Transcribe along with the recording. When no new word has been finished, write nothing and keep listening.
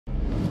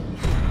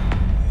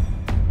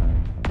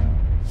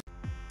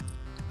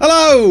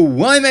Hello,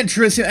 I'm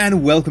EnterElysium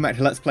and welcome back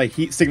to Let's Play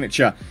Heat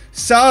Signature.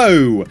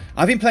 So,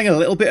 I've been playing a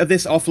little bit of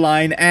this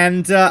offline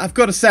and I've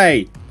got to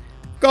say,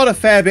 got a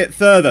fair bit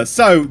further.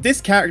 So, this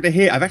character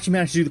here, I've actually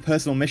managed to do the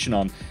personal mission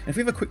on. And if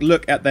we have a quick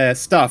look at their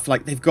stuff,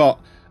 like they've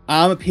got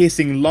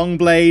armor-piercing long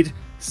blade,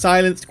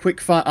 silenced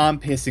quickfire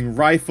armor-piercing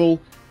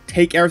rifle,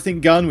 take everything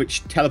gun,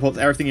 which teleports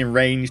everything in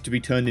range to be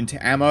turned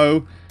into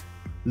ammo,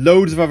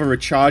 loads of other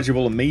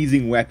rechargeable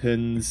amazing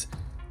weapons.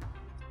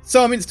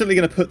 So I'm instantly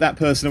going to put that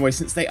person away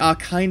since they are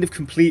kind of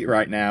complete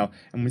right now.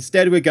 And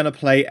instead we're going to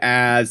play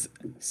as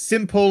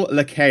Simple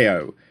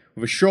Lakeo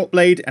with a short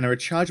blade and a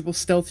rechargeable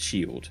stealth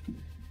shield.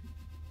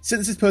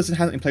 Since this person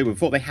hasn't been played with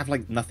before, they have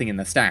like nothing in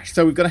their stash.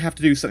 So we're going to have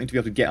to do something to be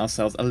able to get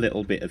ourselves a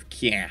little bit of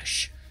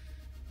cash.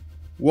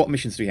 What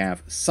missions do we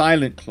have?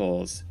 Silent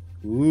Claws.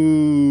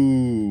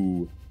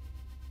 Ooh.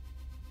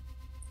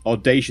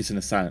 Audacious in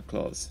a Silent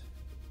Claws.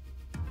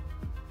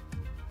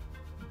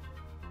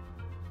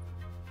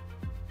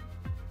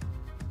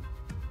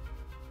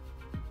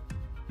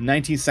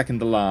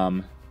 19-second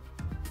alarm.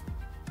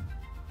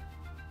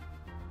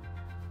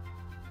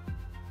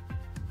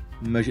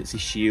 Emergency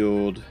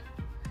shield.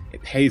 It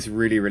pays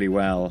really, really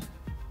well.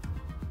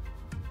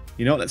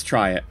 You know what? Let's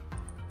try it.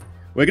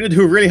 We're going to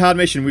do a really hard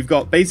mission. We've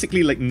got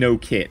basically like no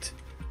kit.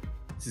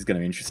 This is going to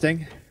be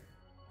interesting.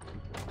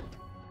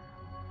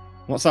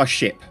 What's our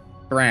ship?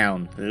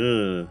 Brown.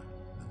 Ugh.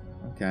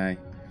 Okay.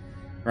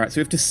 Right, so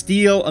we have to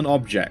steal an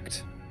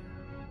object.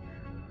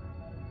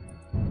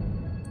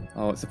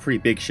 Oh, it's a pretty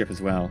big ship as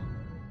well.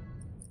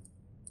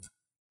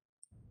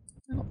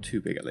 Not too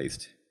big, at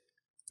least.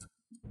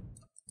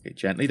 It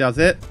gently does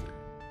it.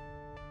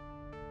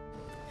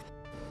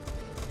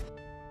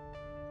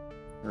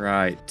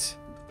 Right.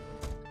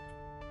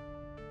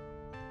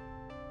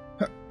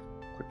 Huh.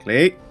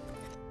 Quickly.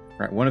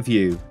 Right, one of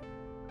you.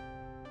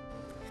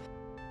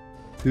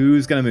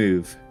 Who's gonna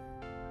move?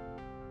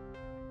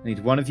 I need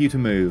one of you to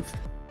move.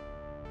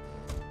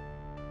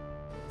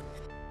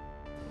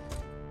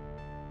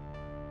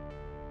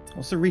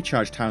 What's the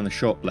recharge time on the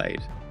short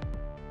blade?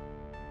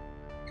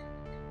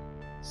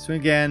 Swing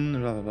again,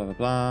 blah, blah, blah, blah,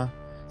 blah.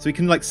 So we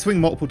can, like, swing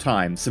multiple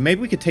times. So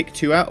maybe we could take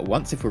two out at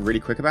once if we're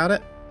really quick about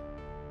it.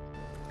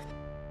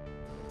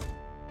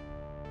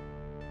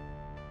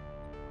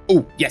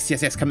 Oh, yes,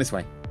 yes, yes, come this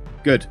way.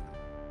 Good.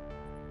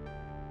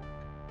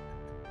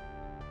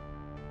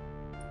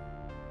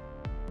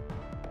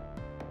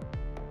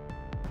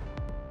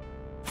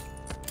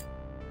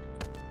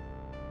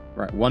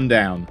 Right, one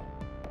down.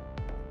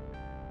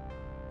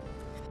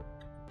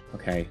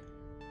 Okay.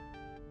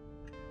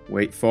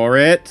 Wait for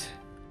it.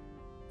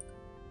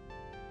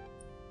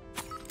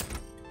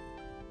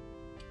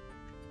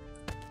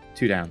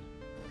 Two down.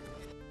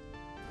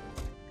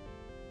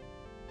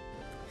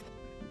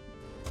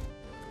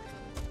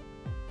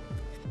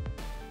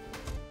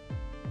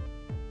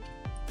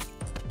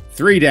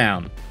 Three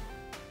down.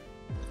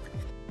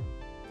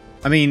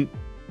 I mean,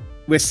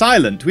 we're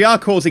silent. We are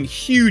causing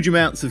huge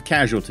amounts of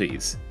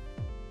casualties.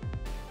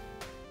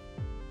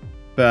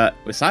 But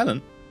we're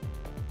silent.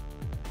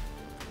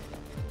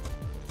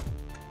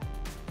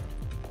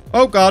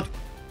 Oh god.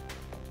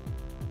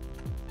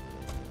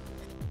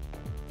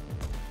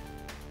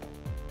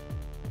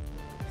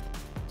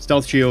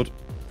 Stealth shield.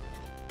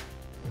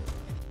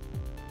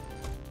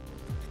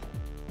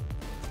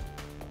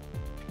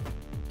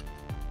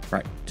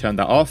 Right, turn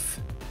that off.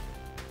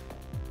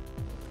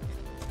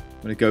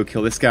 I'm gonna go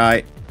kill this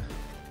guy.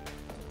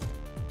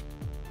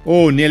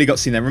 Oh, nearly got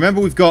seen there. Remember,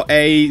 we've got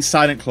a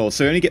silent clause,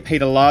 so we only get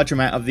paid a large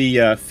amount of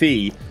the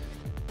fee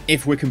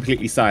if we're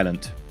completely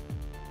silent.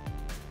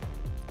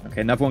 Okay,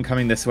 another one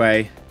coming this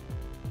way.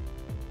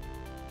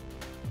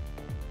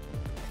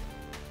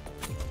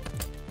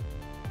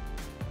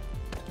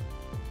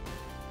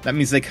 That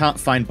means they can't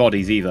find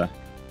bodies either.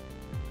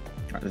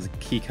 Right, there's a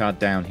key card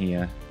down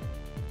here.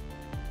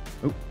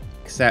 Oh,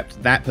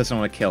 except that person I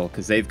want to kill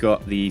because they've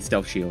got the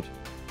stealth shield.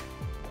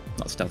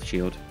 Not stealth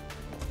shield.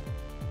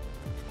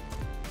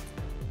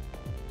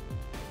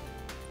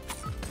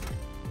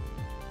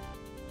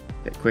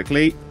 Hit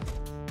quickly.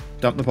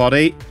 Dump the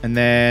body. And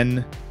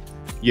then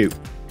you.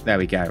 There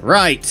we go.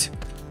 Right.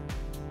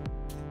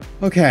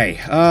 Okay.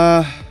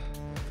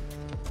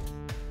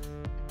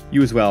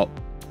 You as well.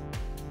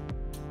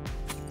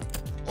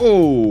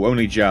 Oh,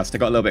 only just. I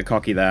got a little bit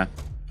cocky there.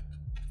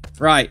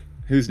 Right.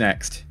 Who's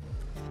next?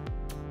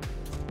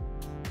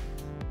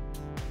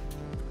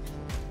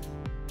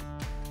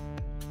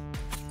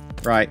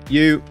 Right.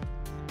 You.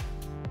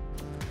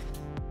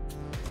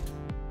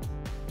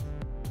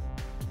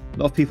 A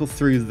lot of people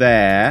through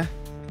there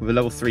with a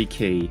level 3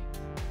 key.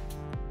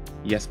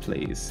 Yes,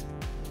 please.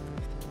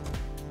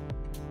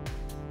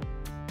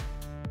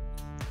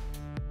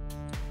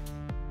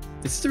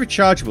 This is a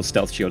rechargeable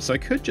stealth shield, so I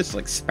could just,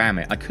 like, spam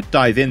it. I could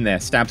dive in there,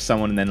 stab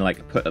someone, and then,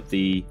 like, put up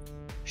the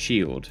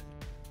shield.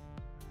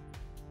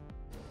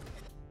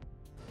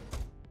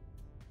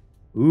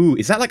 Ooh,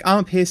 is that, like,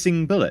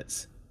 armor-piercing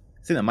bullets?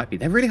 I think that might be.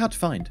 They're really hard to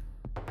find.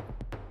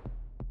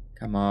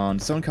 Come on,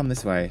 someone come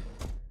this way.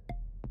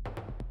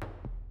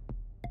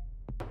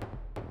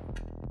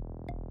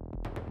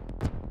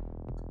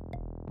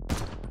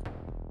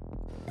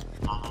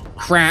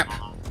 crap.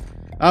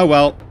 Oh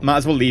well, might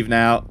as well leave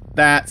now.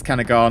 That's kind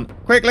of gone.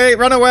 Quickly,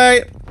 run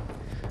away!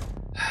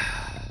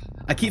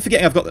 I keep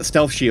forgetting I've got that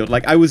stealth shield.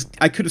 Like, I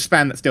could have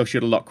spammed that stealth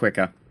shield a lot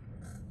quicker.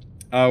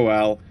 Oh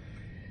well.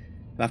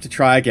 I'll have to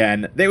try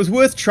again. It was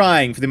worth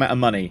trying for the amount of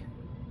money.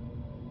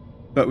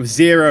 But with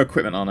 0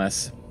 equipment on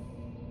us.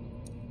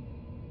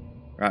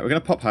 Right, we're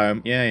going to pop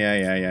home.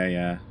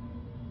 Yeah.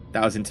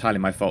 That was entirely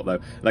my fault, though.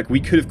 Like, we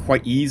could have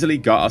quite easily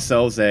got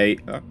ourselves a...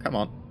 Oh, come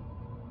on.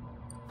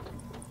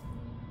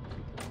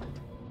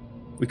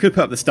 We could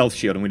put up the stealth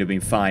shield and we'd have been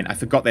fine. I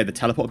forgot they had the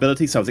teleport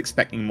ability, so I was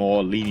expecting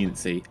more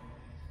leniency.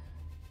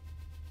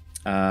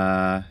 You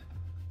know,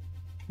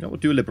 we'll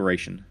do a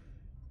liberation.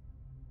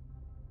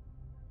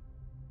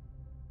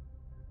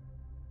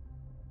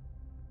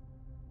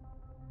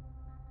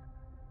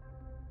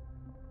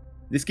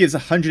 This gives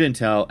 100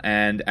 intel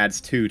and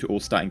adds 2 to all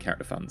starting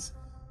character funds.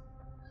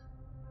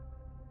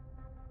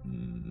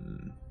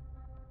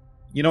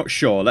 You're not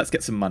sure? Let's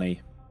get some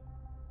money.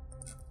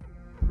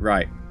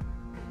 Right.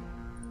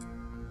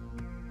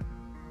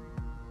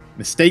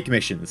 Mistake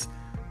missions.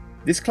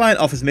 This client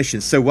offers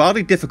missions so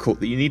wildly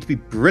difficult that you need to be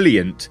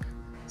brilliant,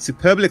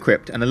 superbly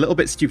equipped, and a little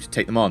bit stupid to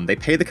take them on. They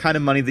pay the kind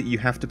of money that you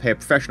have to pay a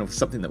professional for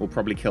something that will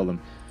probably kill them.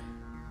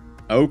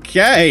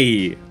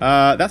 Okay,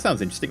 that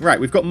sounds interesting. Right,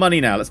 we've got money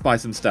now. Let's buy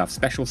some stuff.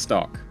 Special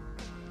stock.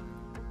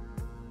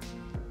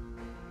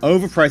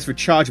 Overpriced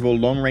rechargeable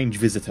long-range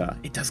visitor.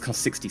 It does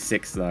cost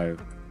 66, though.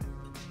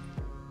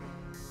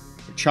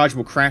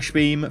 Rechargeable crash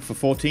beam for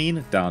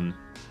 14. Done.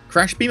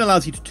 Crash beam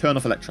allows you to turn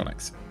off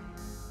electronics.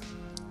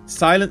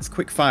 Silence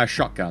quick-fire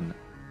shotgun.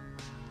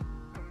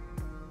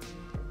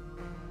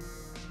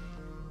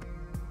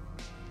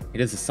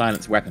 It is a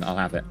silence weapon. I'll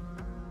have it.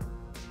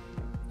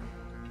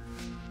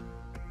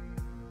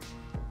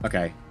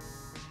 Okay.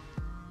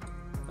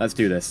 Let's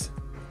do this.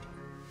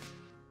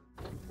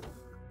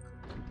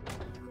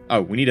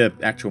 Oh, we need an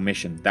actual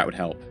mission. That would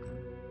help.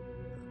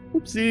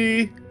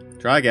 Oopsie.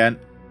 Try again.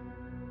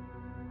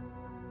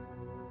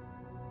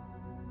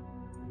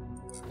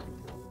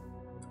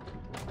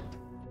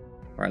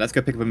 Alright, let's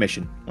go pick up a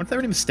mission. I wonder if there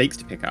are any mistakes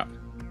to pick up.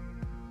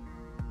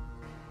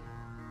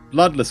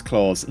 Bloodless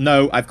claws.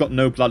 No, I've got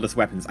no bloodless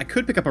weapons. I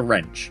could pick up a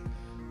wrench.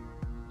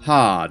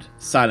 Hard.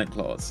 Silent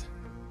claws.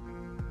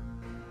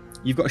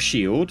 You've got a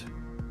shield.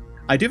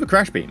 I do have a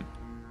crash beam.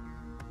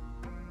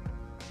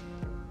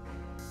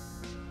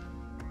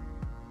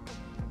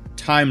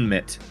 Time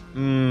limit.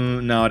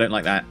 No, I don't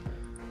like that.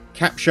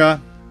 Capture.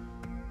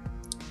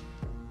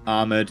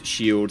 Armored.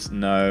 Shields.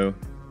 No.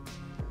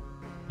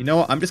 You know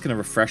what? I'm just going to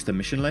refresh the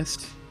mission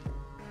list.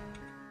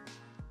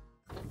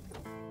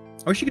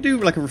 I wish you could do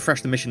like a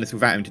refresh the mission list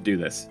without having to do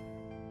this.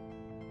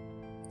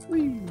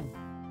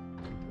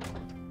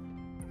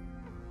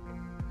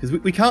 Because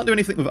we can't do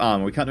anything with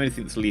armor. We can't do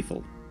anything that's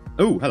lethal.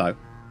 Oh, hello.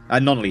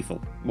 Non-lethal.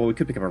 Well, we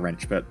could pick up a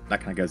wrench, but that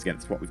kind of goes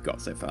against what we've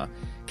got so far.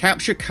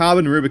 Capture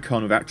Carbon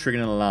Rubicon without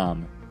triggering an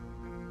alarm.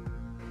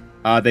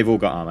 They've all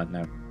got armor.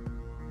 No.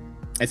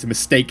 It's a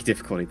mistake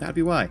difficulty. That'd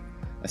be why.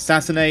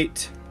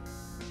 Assassinate.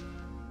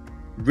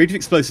 Read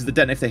explosives that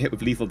detonate if they hit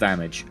with lethal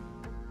damage.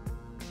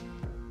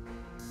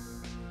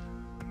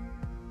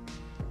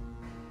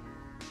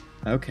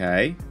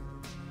 Okay.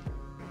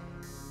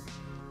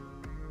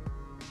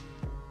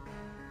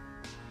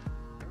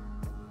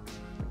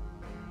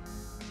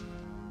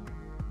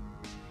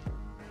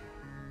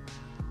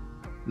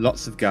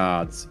 Lots of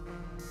guards.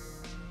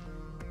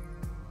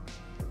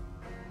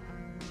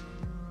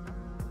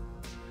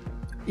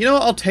 You know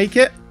what? I'll take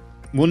it.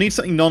 We'll need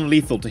something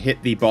non-lethal to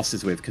hit the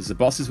bosses with, because the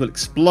bosses will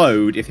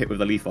explode if hit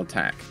with a lethal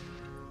attack.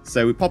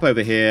 So we pop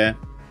over here.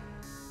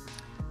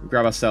 We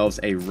grab ourselves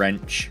a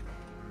wrench.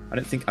 I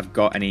don't think I've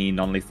got any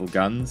non-lethal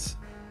guns.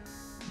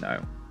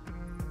 No.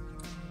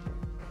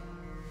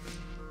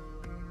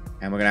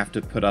 And we're going to have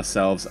to put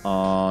ourselves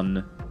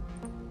on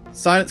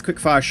silence,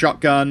 quickfire,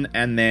 shotgun,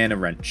 and then a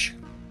wrench.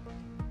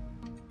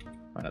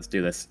 Alright, let's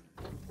do this.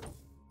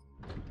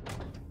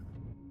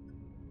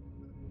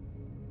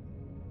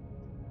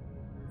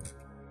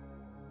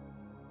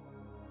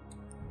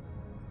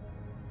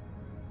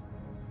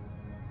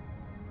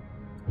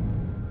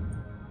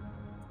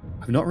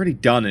 I've not really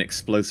done an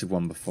explosive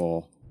one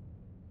before.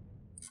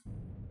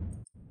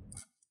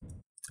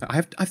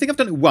 I think I've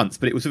done it once,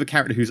 but it was with a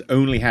character who's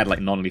only had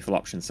like non-lethal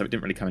options, so it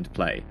didn't really come into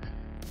play.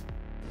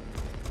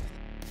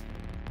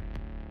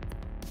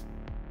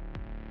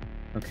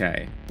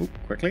 Okay. Oop,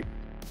 quickly.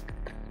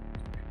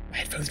 My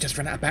headphones just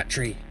ran out of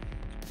battery.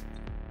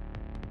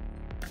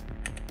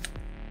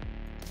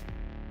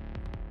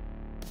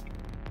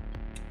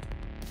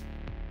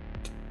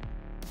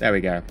 There we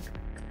go.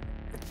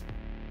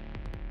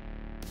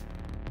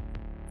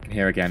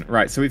 Here again.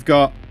 Right, so we've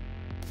got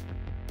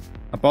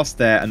a boss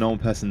there, a normal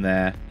person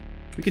there.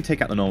 We can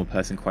take out the normal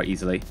person quite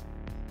easily.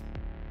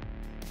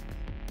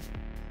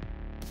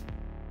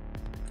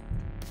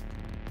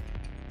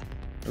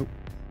 Oh.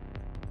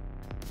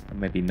 Or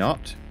maybe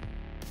not.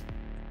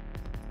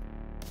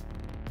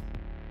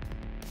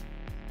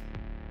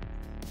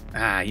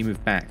 Ah, you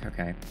moved back.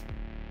 Okay.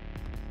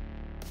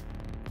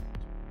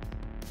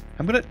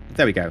 I'm gonna...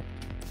 There we go.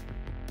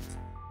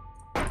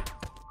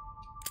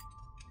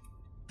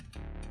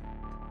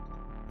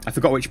 I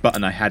forgot which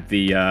button I had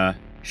the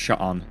shot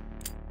on.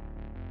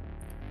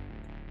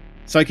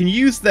 So I can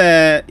use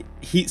their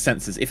heat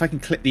sensors if I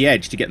can clip the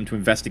edge to get them to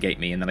investigate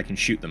me, and then I can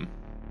shoot them.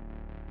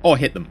 Or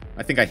hit them.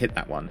 I think I hit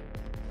that one.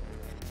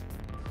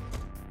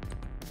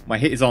 My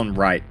hit is on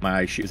right,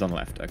 my shoot is on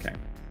left. Okay.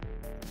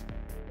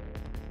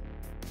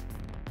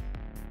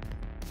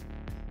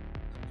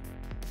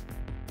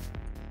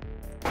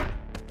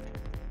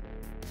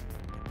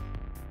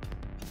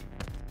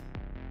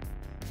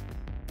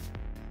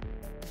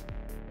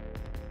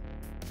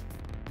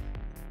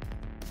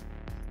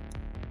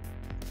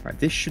 Right,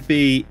 this should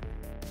be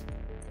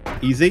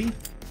easy.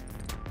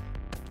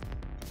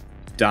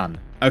 Done.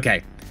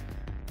 Okay.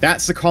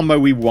 That's the combo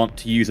we want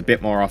to use a bit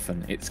more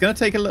often. It's going to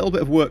take a little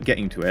bit of work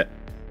getting to it.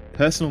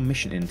 Personal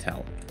mission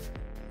intel.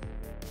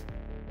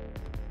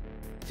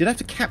 Did I have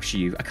to capture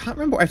you? I can't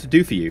remember what I have to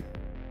do for you.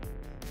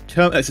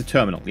 It's a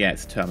terminal. Yeah,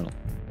 it's a terminal.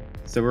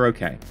 So we're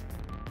okay.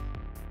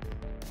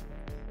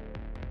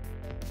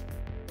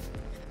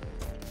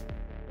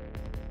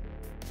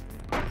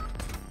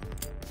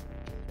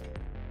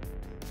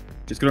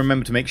 Just got to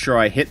remember to make sure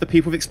I hit the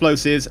people with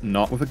explosives,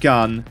 not with a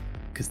gun,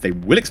 because they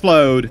will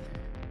explode,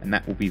 and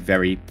that will be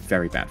very,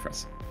 very bad for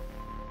us.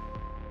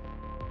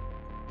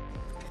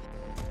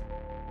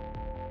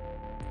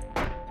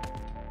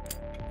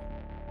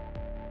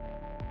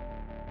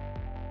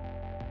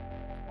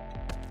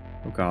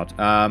 Oh god.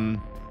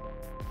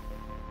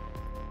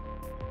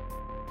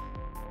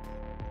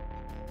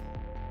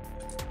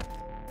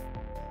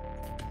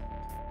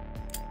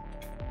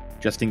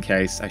 Just in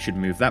case, I should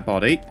move that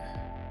body.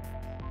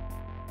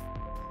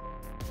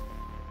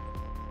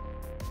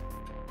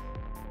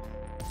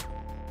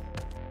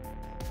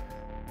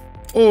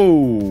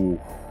 Oh,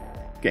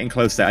 getting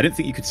close there. I didn't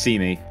think you could see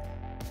me.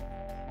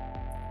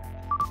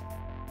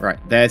 Right,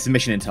 there's the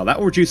mission intel. That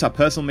will reduce our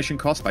personal mission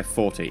cost by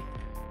 40.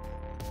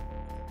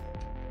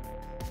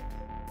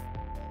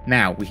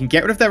 Now, we can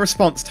get rid of their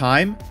response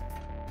time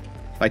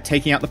by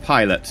taking out the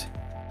pilot.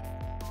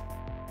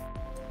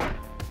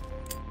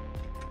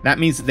 That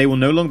means that they will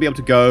no longer be able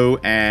to go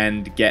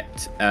and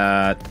get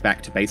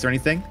back to base or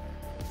anything.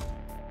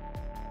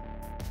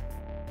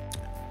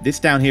 This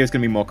down here is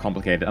going to be more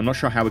complicated. I'm not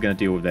sure how we're going to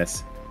deal with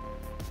this.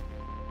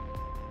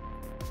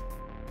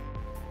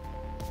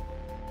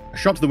 A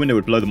shot to the window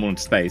would blow them all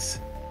into space.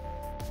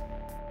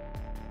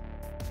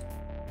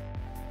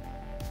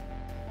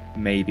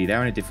 Maybe.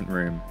 They're in a different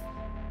room.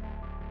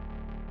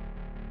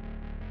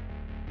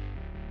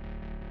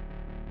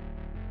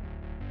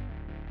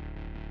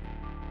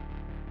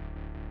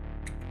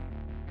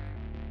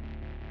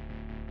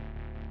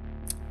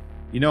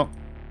 You know,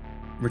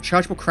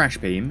 rechargeable crash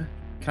beam.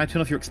 Can I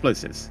turn off your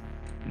explosives?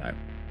 No.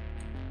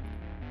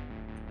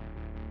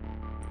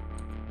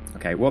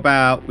 Okay, what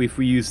about if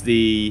we use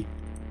the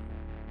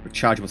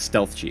rechargeable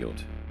stealth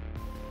shield?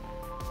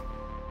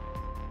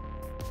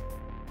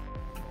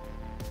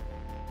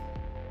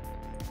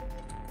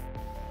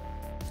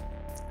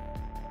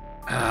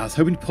 I was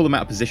hoping to pull them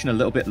out of position a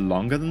little bit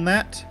longer than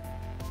that.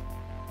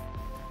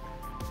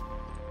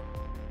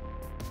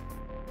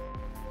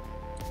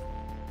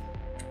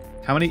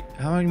 How many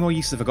more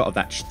uses have I got of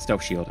that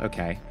stealth shield?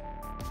 Okay.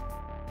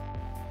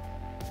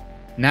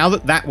 Now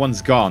that that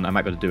one's gone, I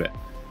might be able to do it.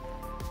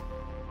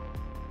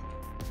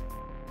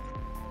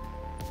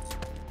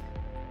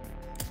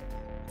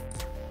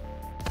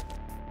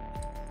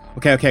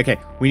 Okay.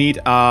 We need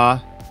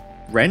our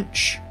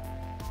wrench.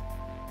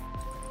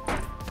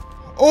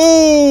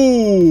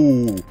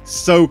 Oh!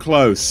 So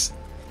close.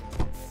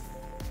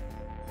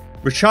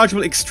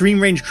 Rechargeable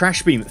extreme range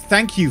crash beam.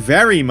 Thank you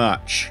very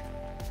much.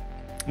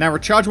 Now,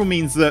 rechargeable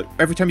means that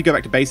every time you go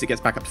back to base, it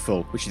gets back up to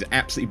full, which is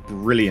absolutely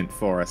brilliant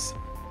for us.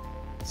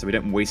 So we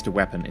don't waste a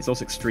weapon. It's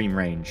also extreme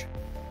range,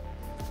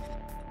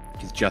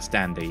 which is just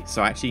dandy.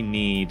 So I actually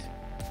need...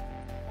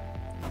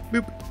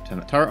 Boop. Turn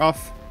that turret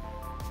off.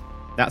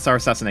 That's our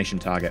assassination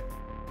target.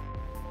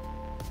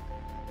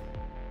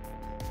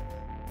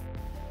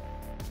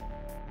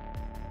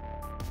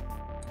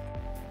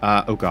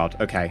 Oh god,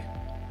 okay.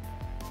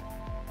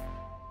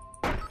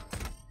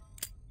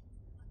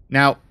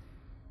 Now,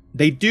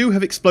 they do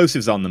have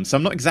explosives on them, so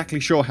I'm not exactly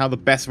sure how the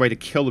best way to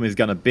kill them is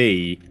going to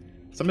be.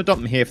 So I'm going to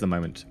dump them here for the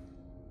moment.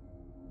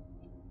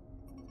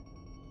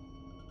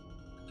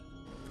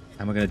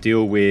 And we're going to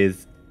deal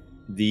with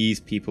these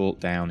people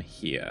down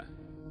here.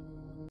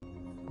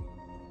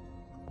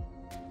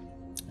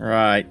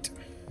 Right.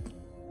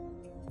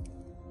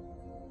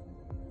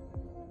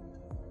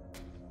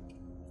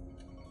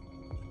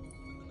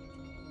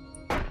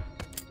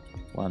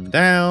 One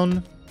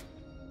down.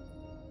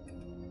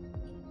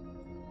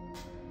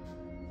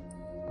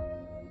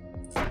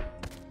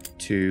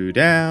 Two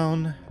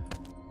down.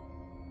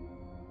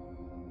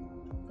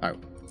 Oh.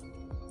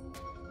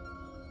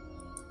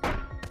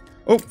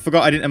 Oh,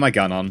 forgot I didn't have my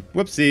gun on.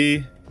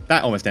 Whoopsie.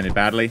 That almost ended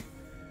badly.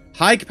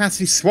 High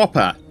capacity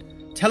swapper.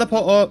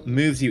 Teleporter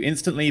moves you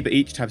instantly, but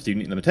each type has a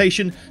unique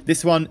limitation.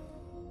 This one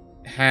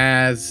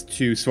has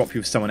to swap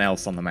you with someone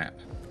else on the map.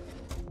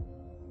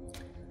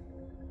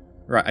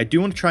 Right, I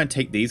do want to try and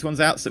take these ones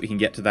out so that we can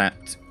get to that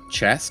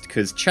chest,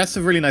 because chests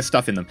have really nice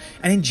stuff in them.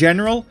 And in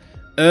general,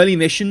 early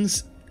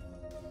missions,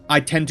 I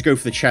tend to go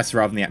for the chests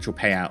rather than the actual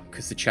payout,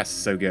 because the chests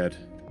are so good.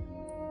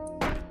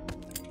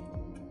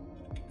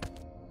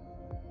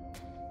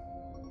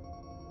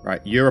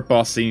 Right, you're a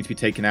boss, so you need to be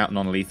taken out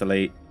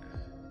non-lethally.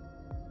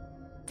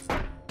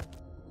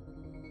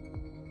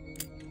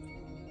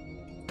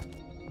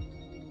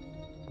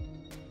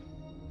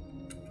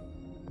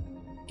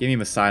 Give me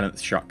my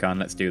silenced shotgun,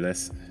 let's do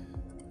this.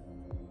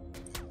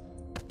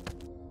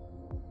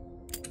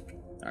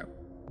 Oh.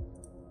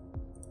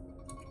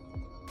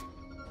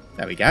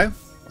 There we go.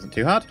 Wasn't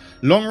too hard.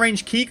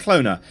 Long-range key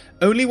cloner.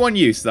 Only one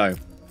use, though.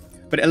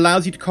 But it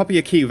allows you to copy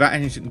a key without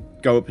having to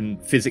go up and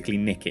physically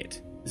nick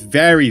it. It's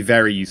very,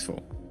 very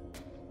useful.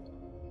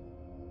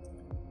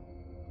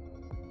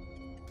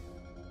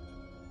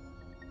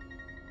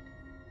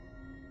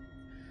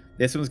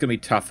 This one's going to be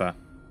tougher.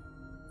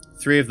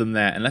 3 of them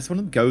there, unless one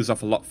of them goes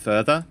off a lot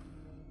further.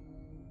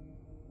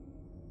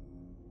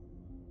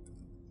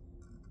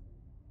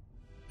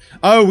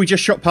 Oh, we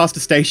just shot past a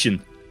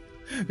station.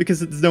 Because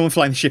there's no one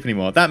flying the ship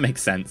anymore. That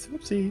makes sense.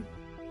 Whoopsie.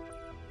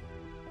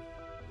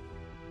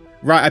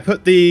 Right, I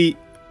put the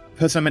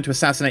person I meant to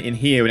assassinate in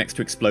here next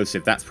to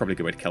explosive. That's probably a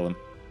good way to kill him.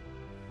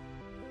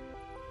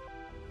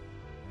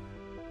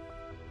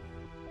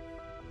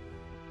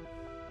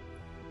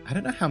 I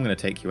don't know how I'm going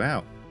to take you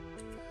out.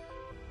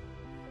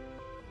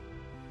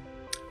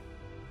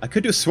 I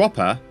could do a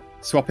swapper.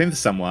 Swap in for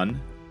someone.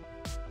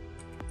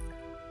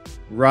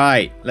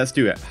 Right, let's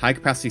do it. High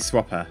capacity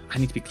swapper. I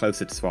need to be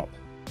closer to swap.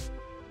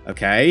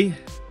 Okay.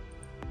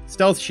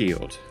 Stealth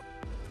shield.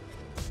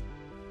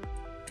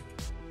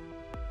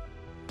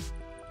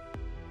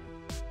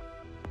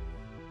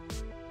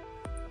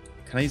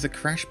 Can I use a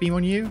crash beam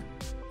on you?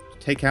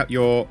 Take out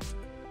your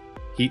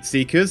heat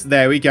seekers.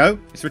 There we go.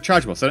 It's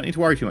rechargeable, so I don't need to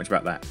worry too much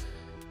about that.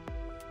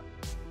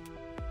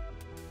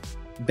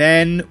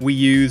 Then we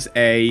use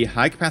a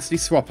high-capacity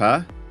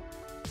swapper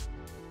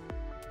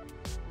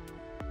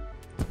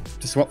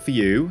to swap for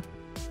you.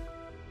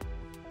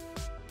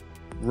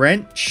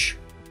 Wrench.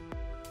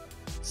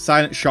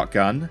 Silent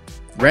shotgun.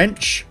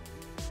 Wrench.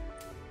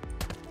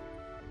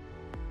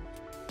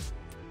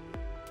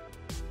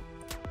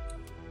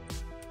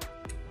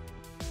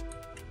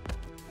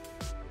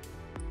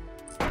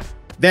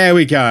 There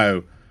we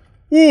go.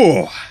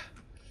 Ooh.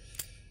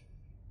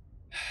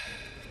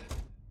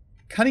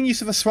 Cunning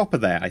use of a swapper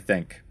there, I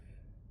think.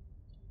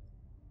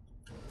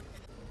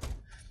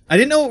 I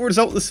didn't know what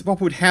result the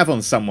swapper would have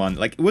on someone.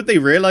 Like, would they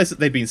realize that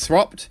they've been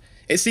swapped?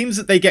 It seems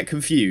that they get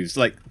confused.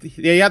 Like,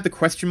 they had the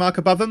question mark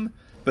above them,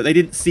 but they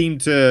didn't seem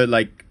to,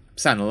 like,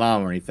 sound an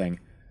alarm or anything.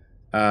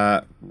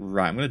 Right,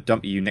 I'm going to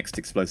dump you next to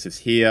explosives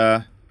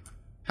here.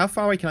 How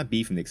far away can I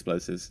be from the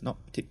explosives?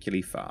 Not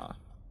particularly far.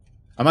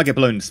 I might get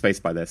blown into space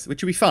by this,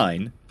 which will be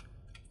fine,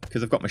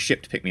 because I've got my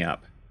ship to pick me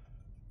up.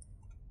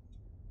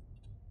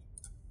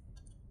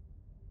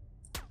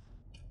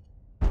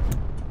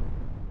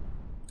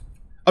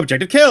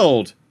 Objective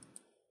killed!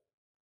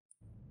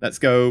 Let's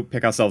go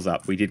pick ourselves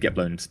up. We did get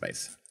blown into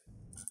space.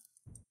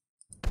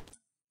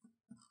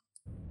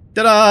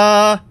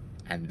 Ta-da!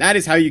 And that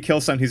is how you kill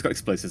someone who's got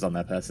explosives on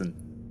their person.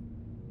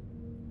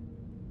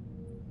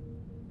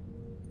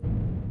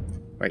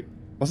 Wait,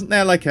 wasn't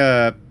there like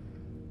a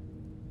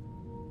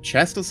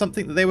chest or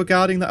something that they were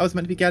guarding that I was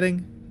meant to be getting?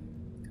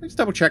 Can I just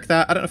double check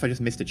that? I don't know if I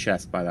just missed a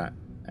chest by that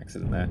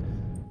accident there.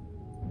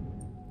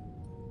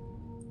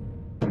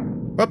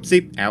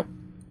 Whoopsie. Ow.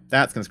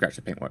 That's going to scratch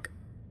the paintwork.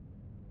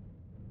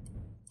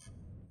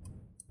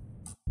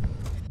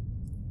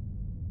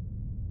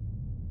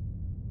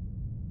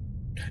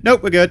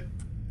 Nope, we're good.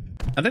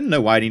 I didn't know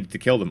why I needed to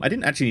kill them. I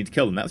didn't actually need to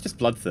kill them. That was just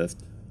bloodthirst.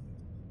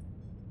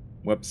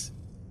 Whoops.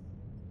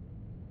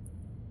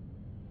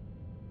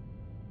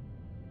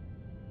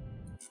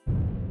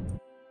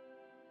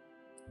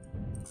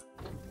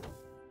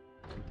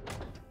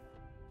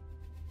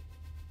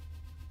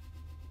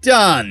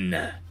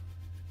 Done!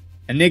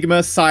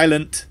 Enigma,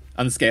 silent,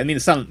 unscared. I mean,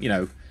 silent, you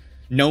know,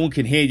 no one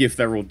can hear you if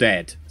they're all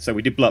dead. So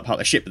we did blow up part of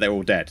the ship, but they're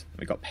all dead.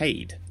 We got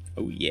paid.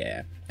 Oh,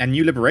 yeah. And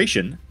new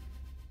liberation.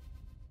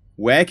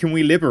 Where can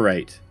we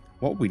liberate?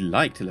 What would we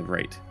like to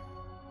liberate?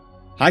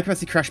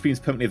 High-capacity crash beams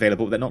permanently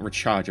available, but they're not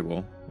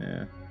rechargeable.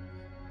 Yeah.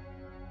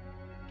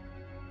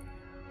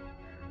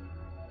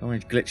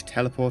 Orange glitch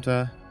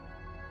teleporter.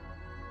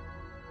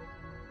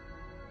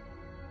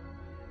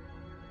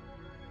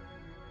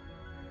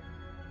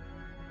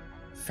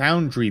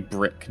 Foundry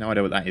brick. No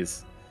idea what that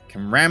is.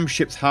 Can ram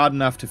ships hard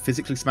enough to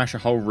physically smash a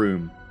whole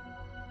room.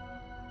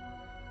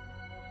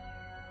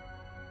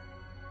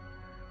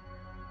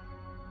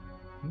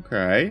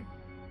 Okay.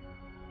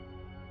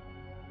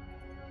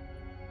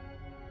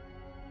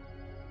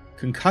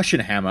 Concussion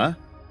hammer.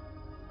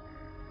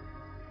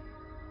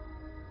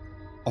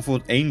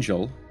 Offworld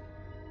angel.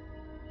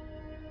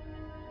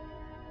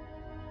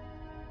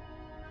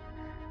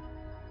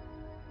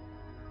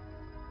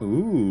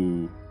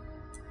 Ooh.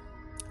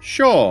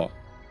 Sure.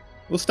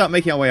 We'll start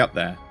making our way up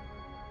there.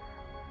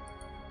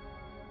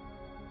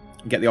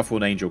 And get the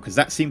Off-World Angel, because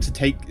that seems to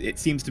take... It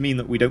seems to mean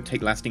that we don't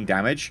take lasting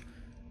damage.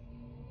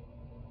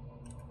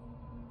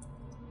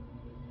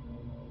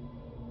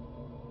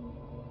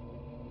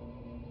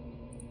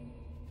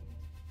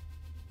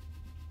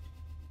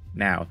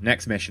 Now,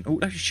 next mission. Oh,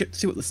 let's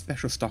see what the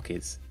special stock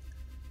is.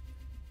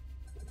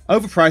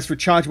 Overpriced,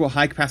 rechargeable,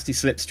 high-capacity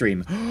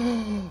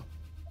slipstream.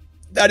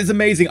 That is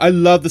amazing. I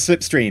love the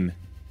slipstream.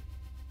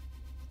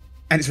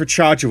 And it's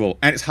rechargeable,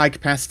 and it's high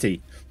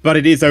capacity. But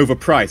it is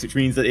overpriced, which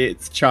means that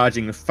it's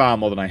charging far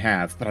more than I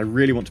have. But I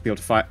really want to be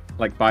able to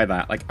buy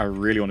that. Like, I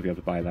really want to be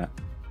able to buy that.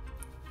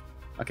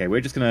 Okay,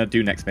 we're just going to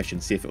do next mission,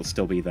 see if it'll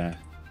still be there.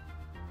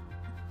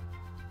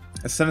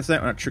 A sensor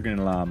on a triggering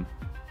alarm.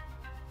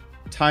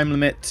 Time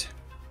limit.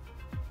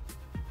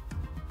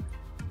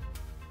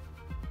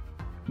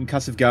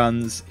 Concussive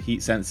guns, heat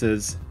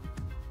sensors.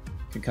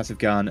 Concussive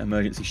gun,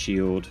 emergency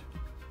shield.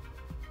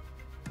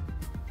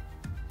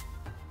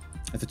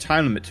 There's a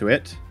time limit to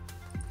it.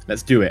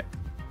 Let's do it.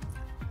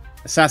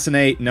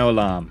 Assassinate, no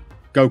alarm.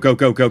 Go, go,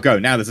 go, go, go.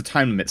 Now there's a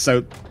time limit,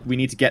 so we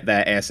need to get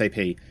there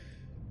ASAP.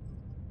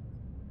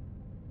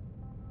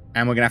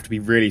 And we're going to have to be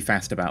really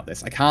fast about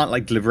this. I can't,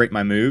 like, deliberate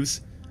my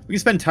moves. We can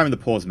spend time in the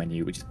pause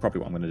menu, which is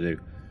probably what I'm going to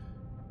do.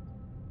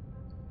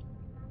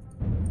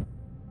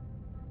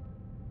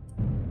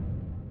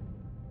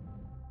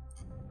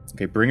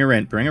 Okay, bring her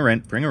in, bring her in,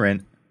 bring her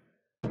in.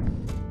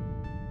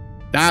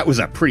 That was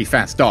a pretty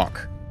fast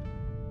dock.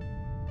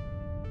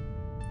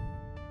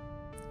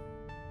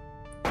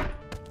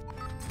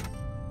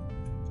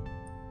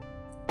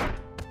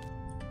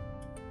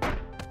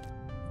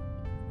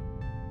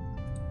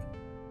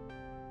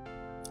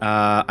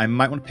 I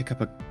might want to pick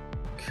up a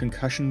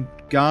concussion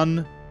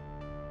gun.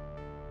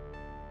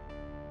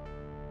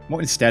 What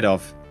instead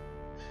of?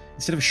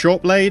 Instead of a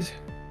short blade?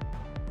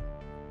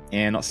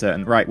 Yeah, not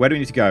certain. Right, where do we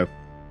need to go?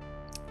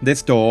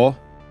 This door.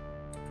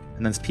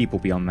 And there's people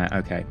beyond that.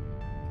 Okay.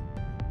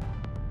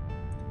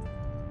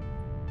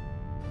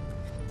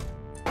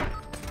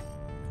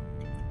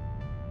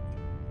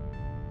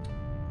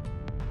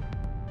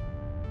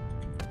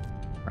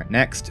 Right,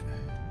 next.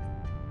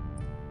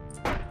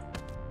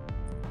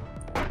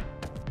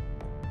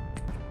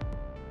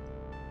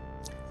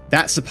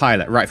 That's the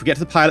pilot. Right, if we get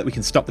to the pilot, we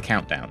can stop the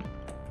countdown.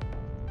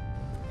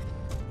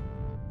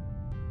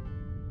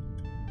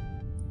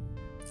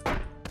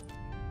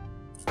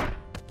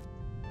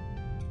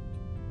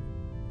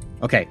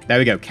 Okay, there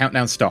we go.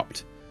 Countdown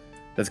stopped.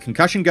 There's a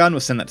concussion gun. We'll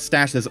send that to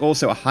stash. There's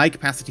also a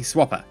high-capacity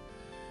swapper.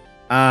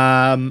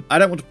 I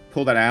don't want to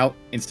pull that out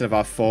instead of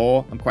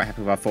R4. I'm quite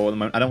happy with R4 at the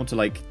moment. I don't want to,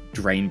 like,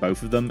 drain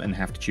both of them and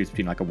have to choose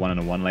between, like, a 1 and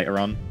a 1 later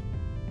on.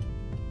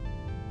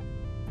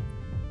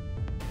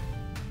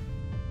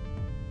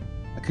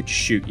 I could just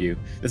shoot you.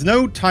 There's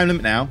no time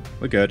limit now.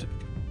 We're good.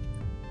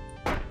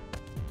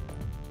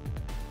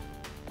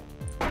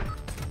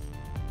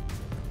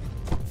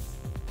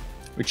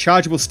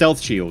 Rechargeable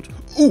stealth shield.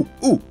 Ooh,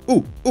 ooh,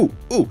 ooh, ooh,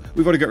 ooh.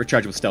 We've already got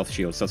rechargeable stealth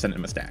shield, so I'll send it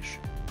to my stash.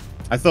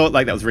 I thought,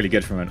 like, that was really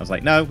good for a moment. I was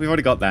like, no, we've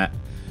already got that.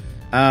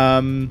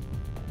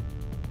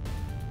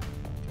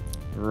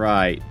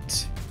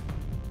 Right.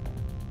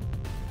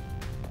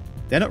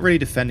 They're not really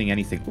defending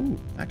anything. Ooh,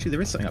 actually,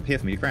 there is something up here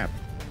for me to grab.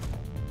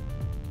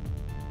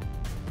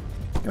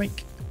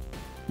 Yoink.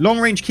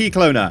 Long-range key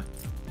cloner.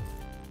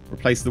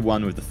 Replace the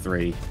 1 with the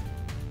 3.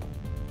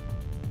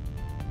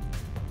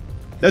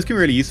 Those can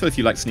be really useful if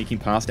you like sneaking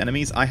past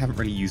enemies. I haven't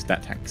really used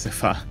that tactic so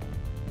far.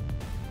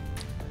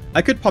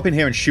 I could pop in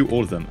here and shoot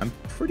all of them. I'm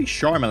pretty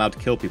sure I'm allowed to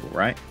kill people,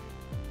 right?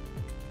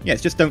 Yeah,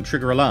 it's just don't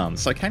trigger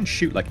alarms, so I can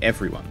shoot, like,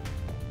 everyone.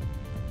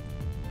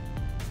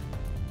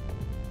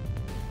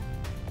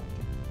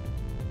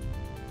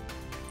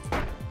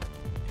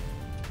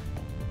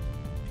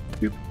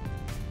 Boop.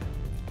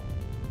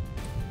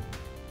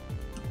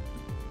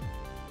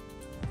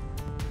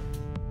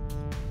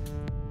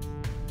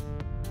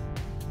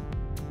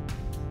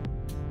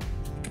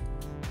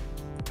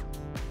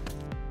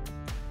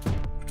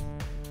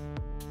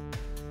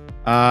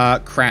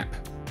 Crap.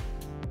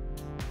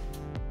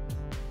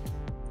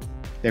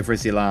 They've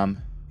raised the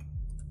alarm.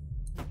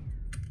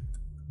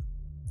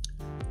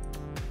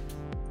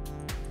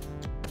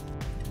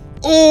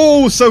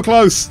 Oh, so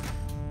close!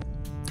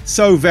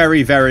 So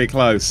very, very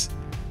close.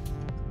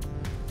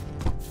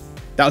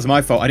 That was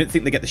my fault. I didn't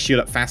think they get the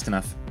shield up fast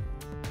enough.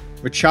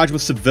 Rechargeable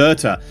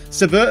subverter.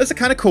 Subverters are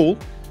kind of cool.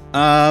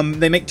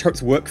 They make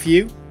turrets work for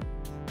you.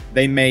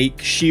 They make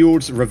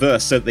shields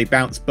reverse so that they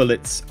bounce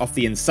bullets off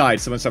the inside.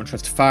 So when someone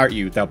tries to fire at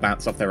you, they'll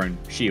bounce off their own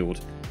shield.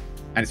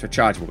 And it's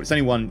rechargeable, but it's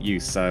only one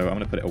use, so I'm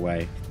going to put it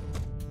away.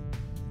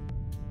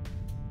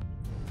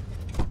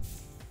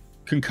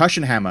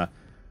 Concussion hammer.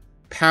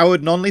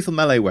 Powered non-lethal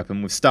melee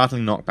weapon with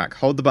startling knockback.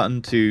 Hold the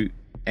button to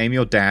aim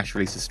your dash,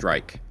 release a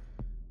strike.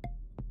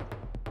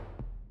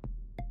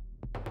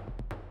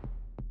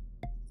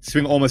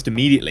 Swing almost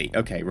immediately.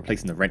 Okay,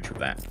 replacing the wrench with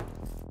that.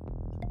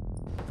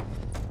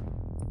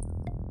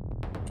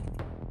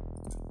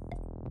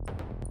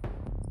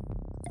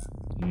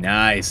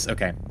 Nice,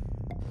 okay.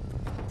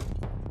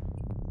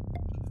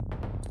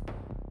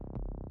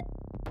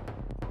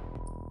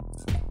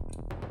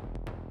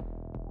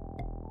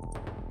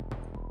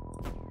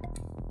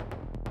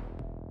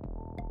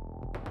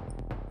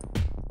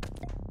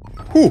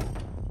 Whew.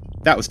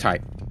 That was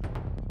tight.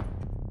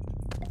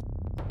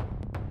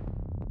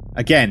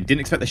 Again,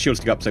 didn't expect the shields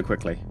to go up so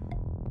quickly.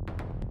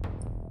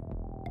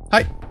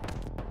 Hi.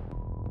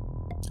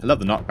 I love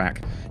the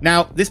knockback.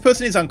 Now, this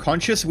person is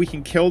unconscious. We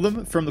can kill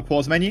them from the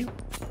pause menu.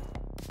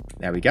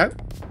 There we go.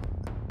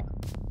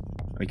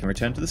 We can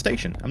return to the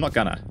station. I'm not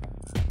gonna.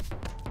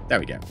 There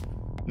we go.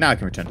 Now I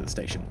can return to the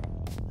station.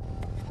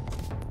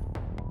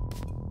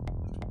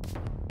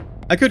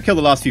 I could kill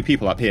the last few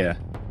people up here.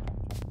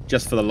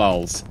 Just for the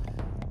lulz.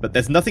 But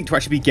there's nothing to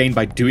actually be gained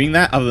by doing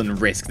that other than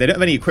risk. They don't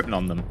have any equipment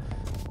on them.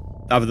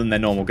 Other than their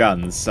normal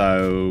guns.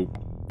 So,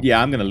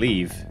 yeah, I'm gonna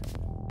leave.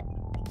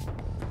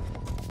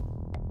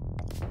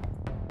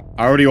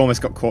 I already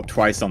almost got caught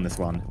twice on this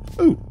one.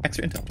 Ooh,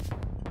 extra intel.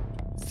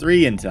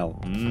 3 intel.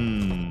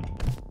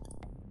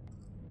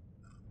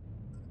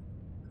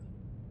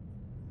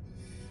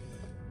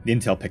 The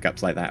intel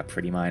pickups like that are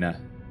pretty minor.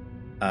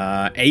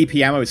 AP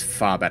ammo is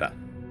far better.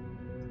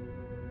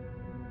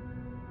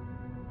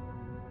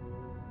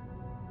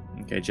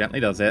 Okay, gently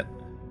does it.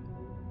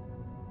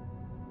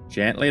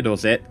 Gently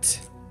does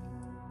it.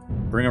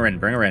 Bring her in,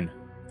 bring her in.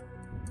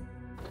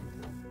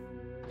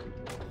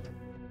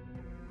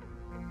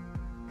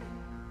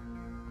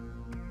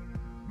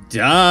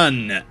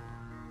 Done!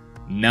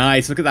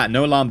 Nice, look at that.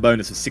 No alarm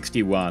bonus of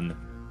 61.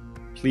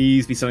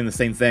 Please be selling the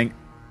same thing.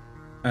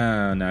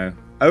 Oh, no.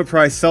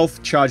 Overpriced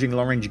self-charging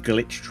long-range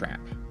glitch trap.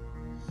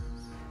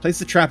 Place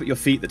the trap at your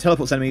feet that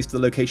teleports enemies to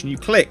the location you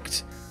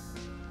clicked.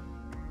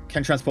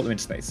 Can transport them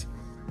into space.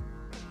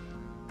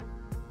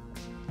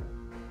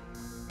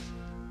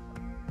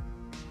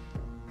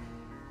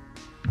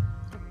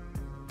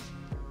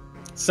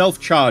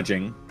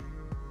 Self-charging.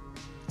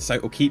 So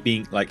it'll keep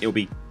being, like, it'll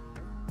be...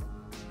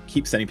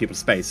 keep sending people to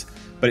space,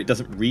 but it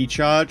doesn't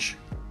recharge.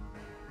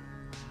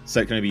 So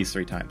it can only be used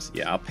 3 times.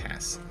 Yeah, I'll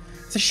pass.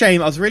 It's a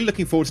shame. I was really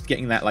looking forward to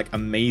getting that, like,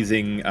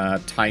 amazing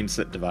time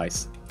slip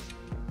device.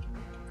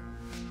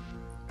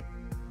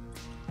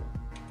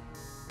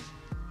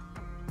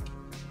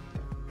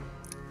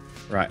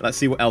 Right, let's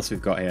see what else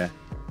we've got here.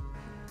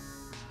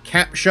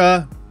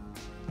 Capture.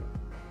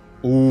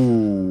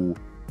 Ooh.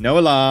 No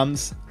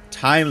alarms.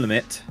 Time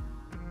limit.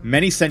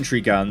 Many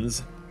sentry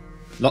guns.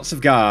 Lots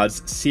of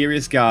guards.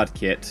 Serious guard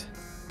kit.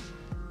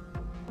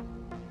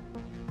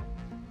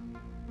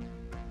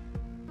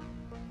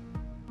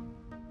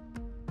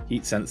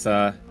 Heat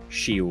sensor.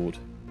 Shield.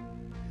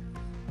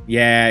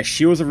 Yeah,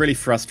 shields are really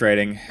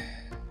frustrating.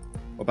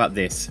 What about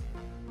this?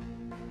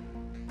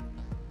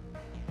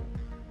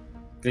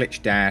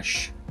 Glitch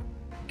dash.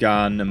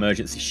 Gun.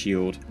 Emergency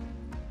shield.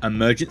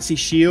 Emergency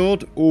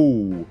shield?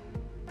 Ooh.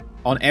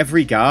 On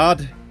every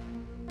guard?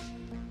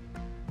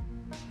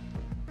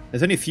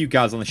 There's only a few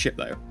guards on the ship,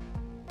 though.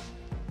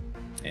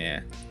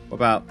 Yeah. What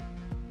about...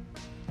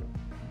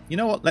 You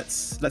know what?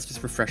 Let's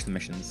just refresh the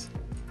missions.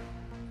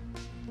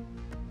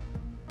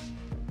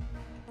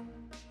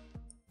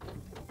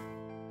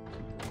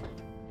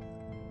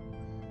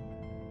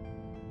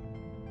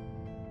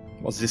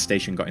 What's this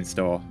station got in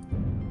store?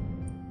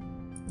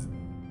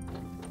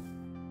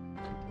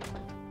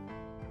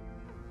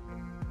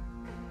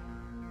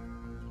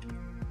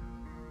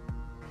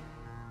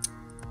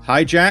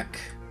 Hijack.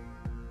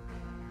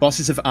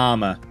 Bosses of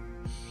armor.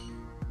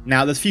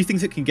 Now, there's a few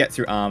things that can get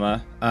through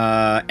armor.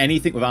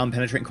 Anything with armor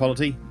penetrating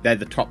quality, they're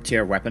the top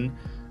tier weapon.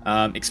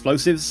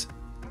 Explosives.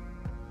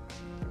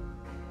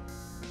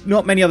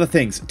 Not many other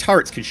things.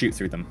 Turrets can shoot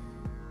through them.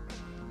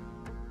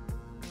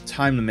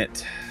 Time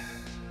limit.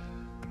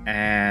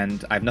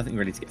 And I have nothing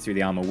really to get through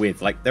the armor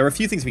with. Like, there are a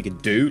few things we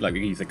could do. Like,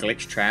 we could use a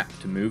glitch trap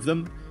to move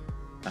them.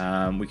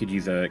 We could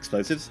use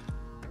explosives.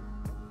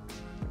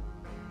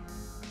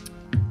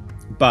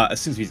 But as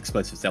soon as we use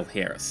explosives, they'll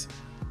hear us.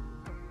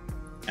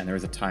 And there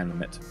is a time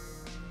limit.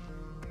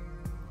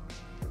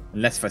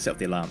 Unless if I set up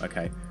the alarm.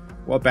 Okay.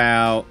 What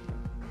about...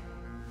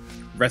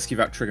 rescue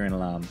without triggering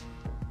alarm?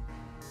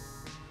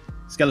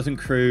 Skeleton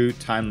crew,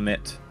 time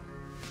limit.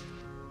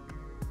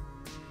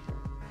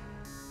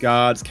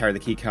 Guards carry the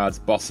key cards.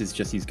 Bosses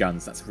just use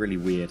guns. That's really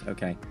weird.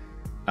 Okay.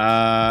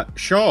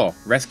 Sure.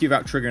 Rescue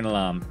without triggering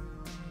alarm.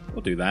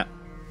 We'll do that.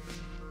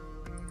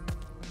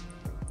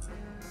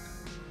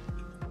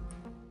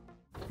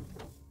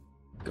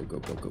 Go, go,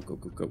 go, go, go,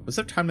 go, go. Was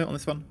there a time limit on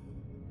this one?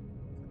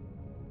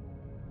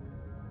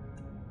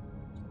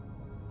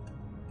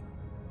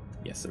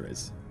 Yes, there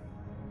is.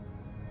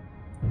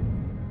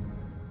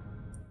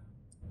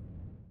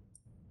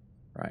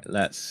 Right,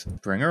 let's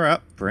bring her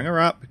up. Bring her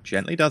up.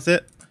 Gently does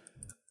it.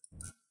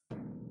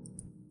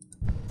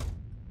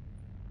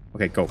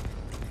 Okay, cool.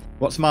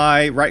 What's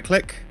my right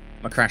click?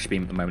 My crash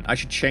beam at the moment. I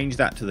should change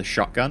that to the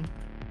shotgun.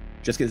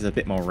 Just gives it a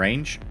bit more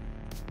range.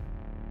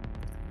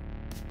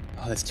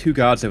 Oh, there's 2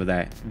 guards over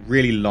there.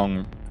 Really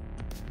long.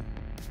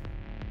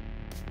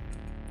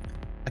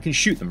 I can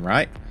shoot them,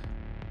 right?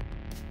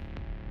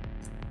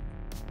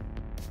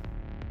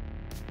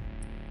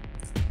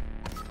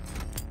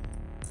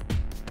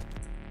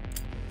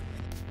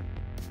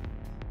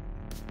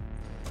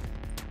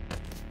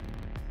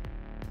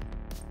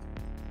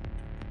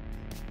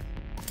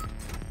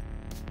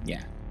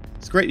 Yeah.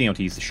 It's great being able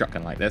to use the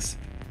shotgun like this.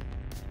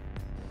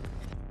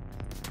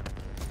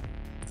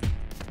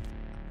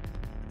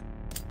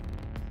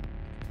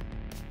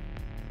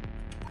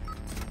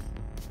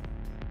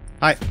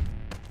 Hi.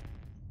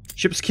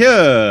 Ship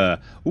secure!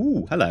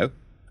 Ooh, hello.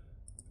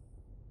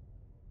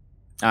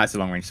 Ah, it's a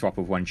long-range swap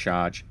of 1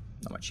 charge.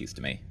 Not much use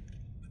to me.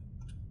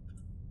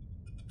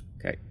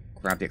 Okay,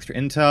 grab the extra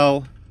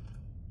intel.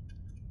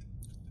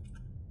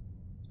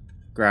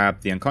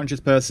 Grab the unconscious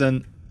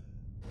person.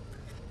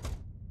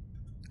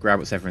 Grab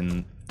whatever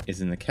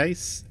is in the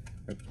case.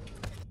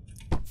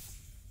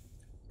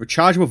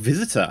 Rechargeable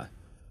visitor.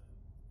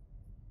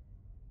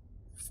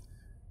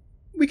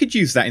 We could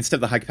use that instead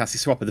of the high-capacity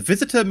swapper. The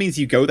visitor means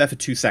you go there for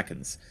 2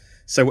 seconds.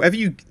 So whatever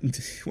you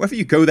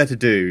go there to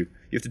do,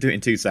 you have to do it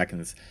in 2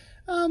 seconds.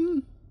 I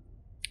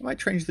might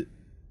change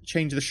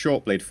the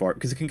short blade for it,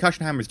 because the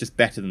concussion hammer is just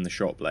better than the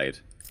short blade.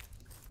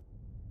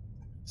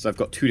 So I've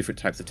got 2 different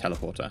types of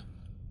teleporter.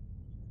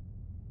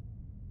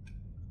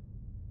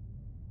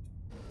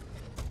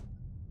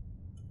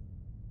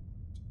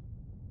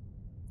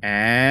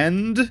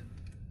 And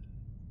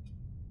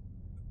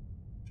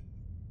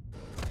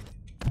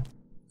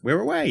we're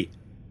away.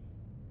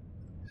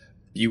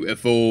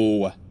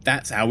 Beautiful.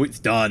 That's how it's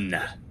done.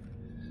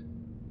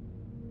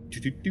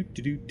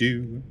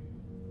 Do-do-do-do-do-do.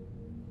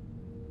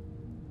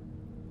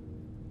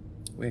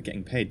 We're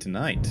getting paid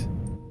tonight.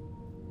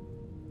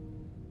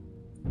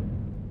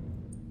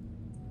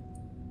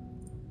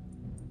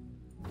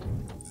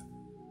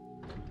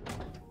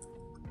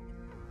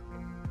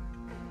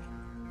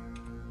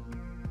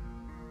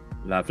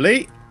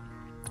 Lovely.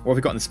 What have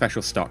we got in the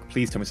special stock?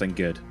 Please tell me something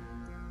good.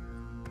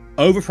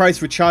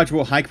 Overpriced,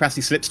 rechargeable,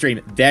 high-capacity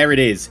slipstream. There it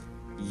is.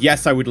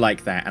 Yes, I would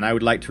like that. And I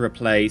would like to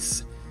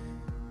replace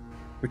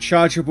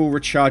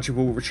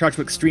rechargeable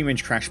extreme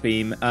range crash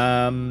beam.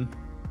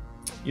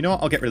 You know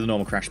what? I'll get rid of the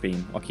normal crash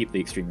beam. I'll keep the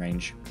extreme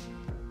range.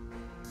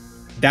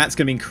 That's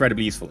going to be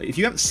incredibly useful. If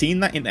you haven't seen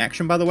that in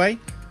action, by the way,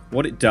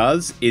 what it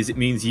does is it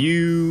means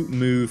you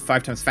move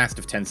 5 times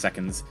faster for 10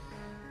 seconds,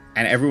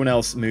 and everyone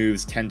else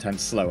moves 10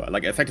 times slower.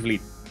 Like,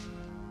 effectively,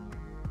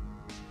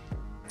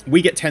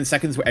 we get 10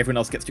 seconds where everyone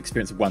else gets to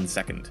experience 1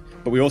 second,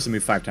 but we also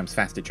move 5 times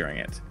faster during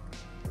it.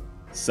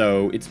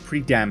 So it's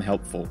pretty damn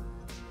helpful.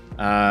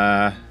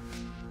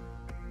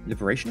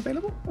 Liberation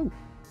available? Oh.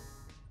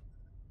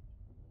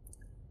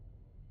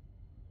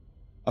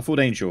 A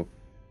Full Angel.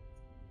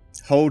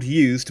 Hold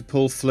use to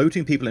pull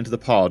floating people into the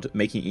pod,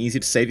 making it easier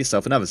to save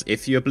yourself and others.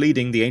 If you're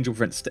bleeding, the angel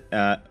prevents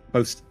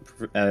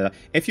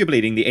if you're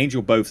bleeding, the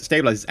angel both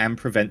stabilizes and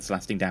prevents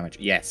lasting damage.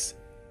 Yes.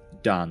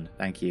 Done.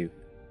 Thank you.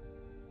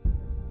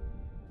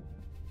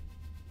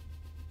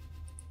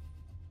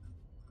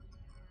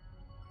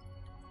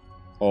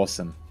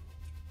 Awesome.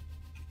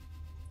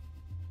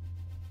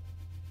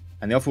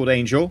 And the Off-World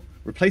Angel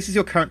replaces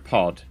your current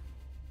pod.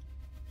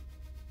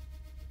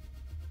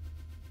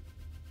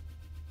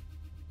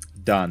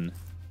 Done.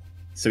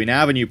 So we now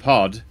have a new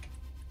pod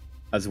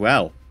as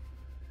well.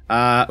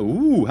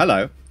 Ooh,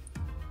 hello.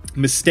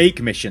 Mistake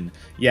mission.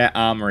 Yeah,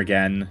 armor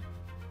again.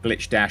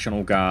 Glitch dash on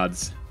all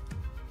guards.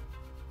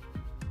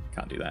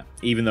 Can't do that.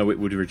 Even though it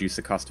would reduce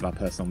the cost of our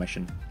personal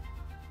mission.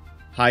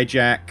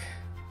 Hijack.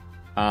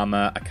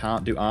 Armor. I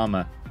can't do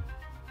armor.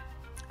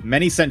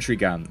 Many sentry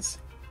guns.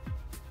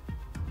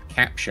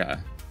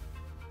 Capture.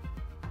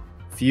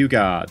 Few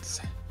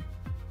guards.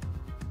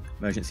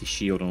 Emergency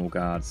shield on all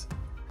guards.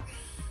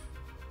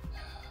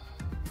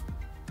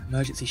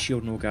 Emergency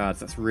shield on all guards.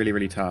 That's really,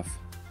 really tough.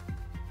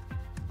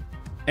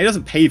 It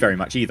doesn't pay very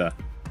much either.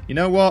 You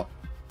know what?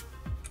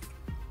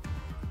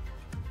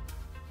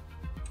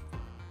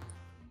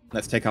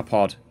 Let's take our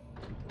pod.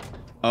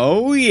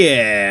 Oh,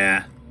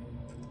 yeah!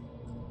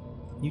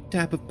 New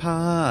type of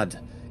pod.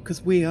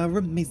 Because we are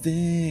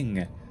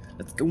amazing.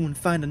 Let's go and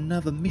find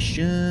another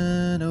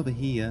mission over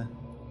here.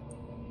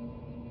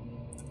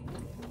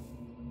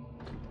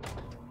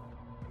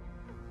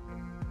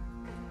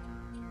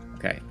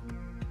 Okay.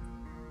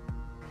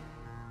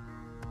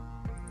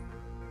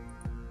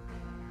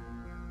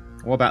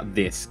 What about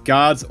this?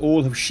 Guards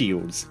all have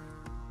shields.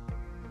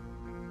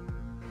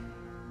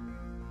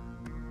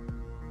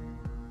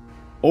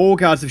 All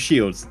guards have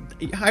shields.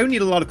 I don't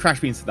need a lot of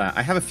crash beams for that.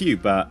 I have a few,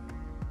 but...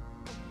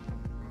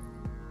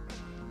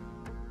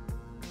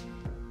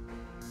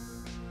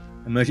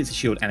 Emergency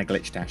shield and a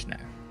glitch dash now.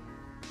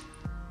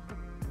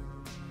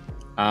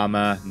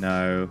 Armor,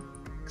 no.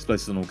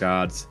 Explosives on all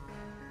guards.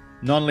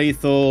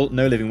 Non-lethal,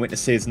 no living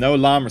witnesses, no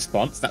alarm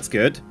response. That's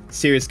good.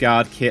 Serious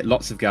guard kit,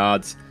 lots of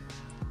guards.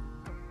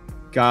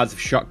 Guards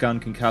have shotgun,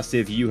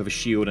 concussive. You have a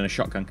shield and a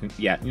shotgun.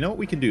 Yeah, you know what?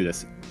 We can do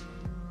this.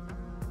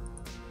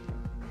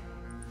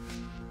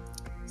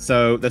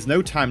 So there's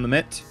no time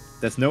limit.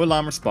 There's no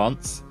alarm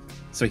response.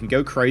 So we can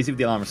go crazy with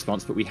the alarm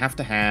response, but we have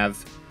to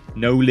have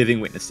no living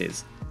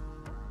witnesses.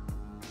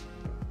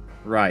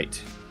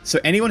 Right. So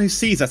anyone who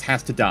sees us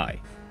has to die.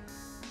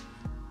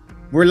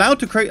 We're allowed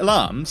to create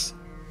alarms,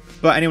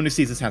 but anyone who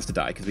sees us has to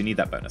die because we need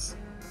that bonus.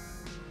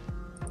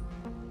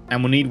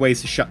 And we'll need ways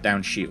to shut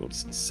down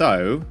shields.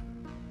 So...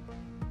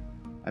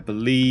 I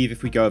believe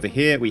if we go over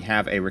here, we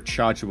have a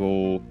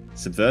rechargeable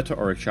subverter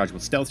or a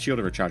rechargeable stealth shield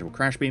or rechargeable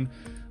crash beam.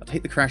 I'll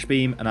take the crash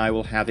beam and I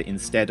will have it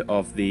instead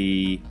of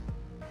the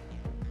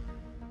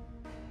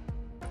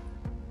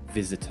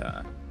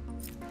visitor.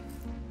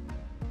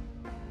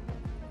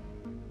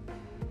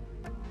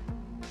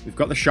 We've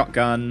got the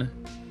shotgun.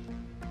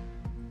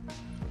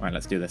 Alright,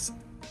 let's do this.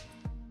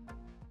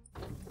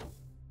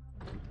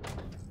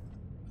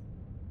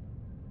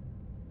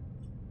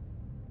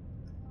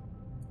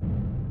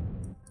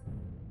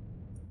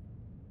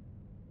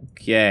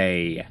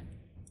 Okay.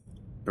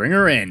 Bring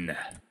her in.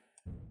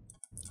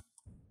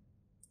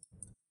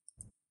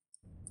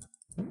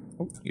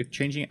 Oh, you're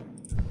changing it.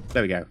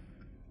 There we go.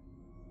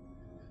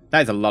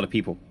 That is a lot of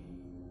people.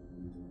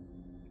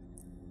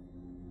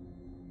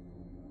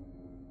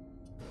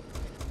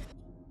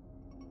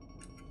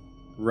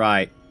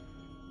 Right.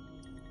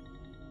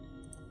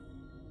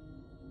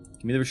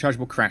 Give me the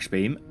rechargeable crash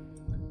beam.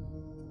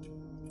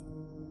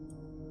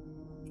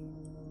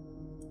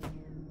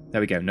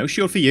 There we go. No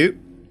shield for you.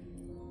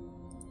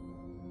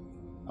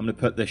 I'm going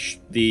to put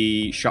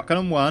the shotgun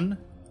on 1.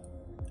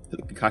 Put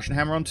the concussion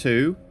hammer on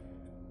 2.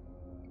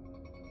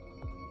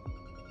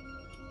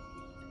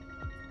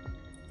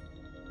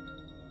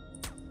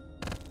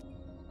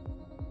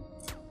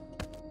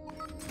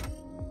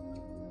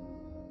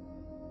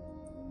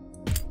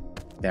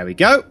 There we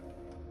go.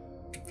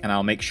 And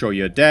I'll make sure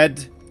you're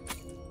dead.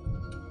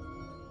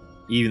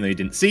 Even though you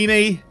didn't see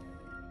me.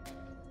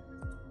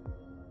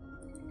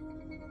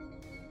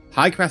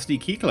 High capacity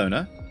key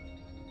cloner.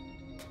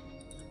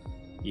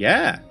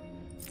 Yeah.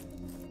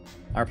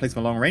 I replaced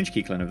my long range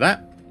key clone with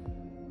that.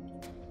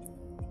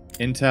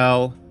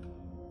 Intel.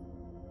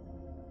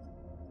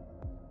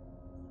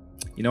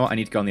 You know what? I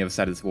need to go on the other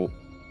side of this wall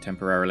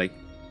temporarily.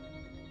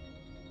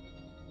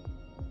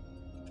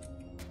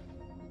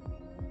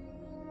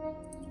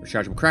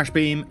 Rechargeable crash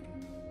beam.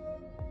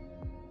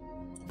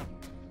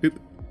 Boop.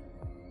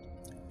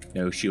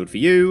 No shield for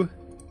you.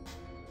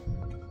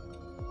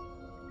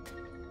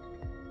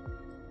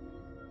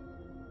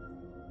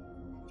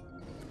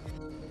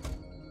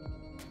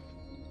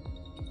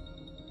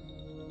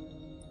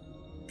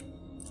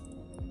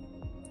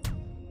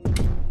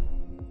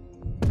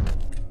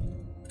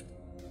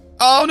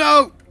 Oh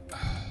no!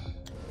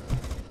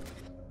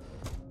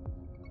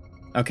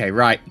 Okay,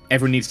 right.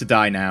 Everyone needs to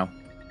die now.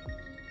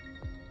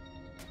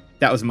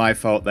 That was my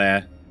fault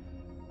there.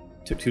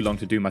 Took too long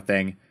to do my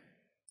thing.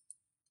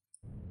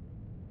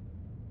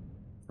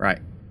 Right.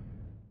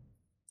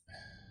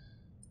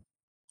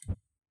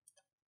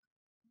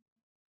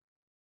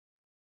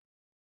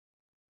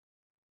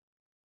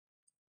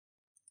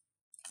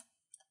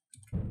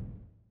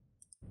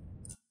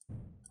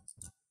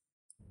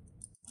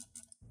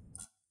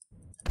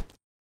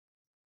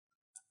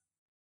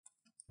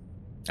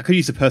 I could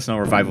use the personal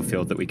revival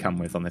field that we come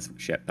with on this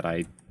ship, but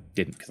I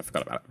didn't because I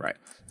forgot about it. Right.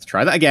 Let's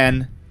try that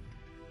again.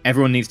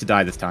 Everyone needs to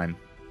die this time.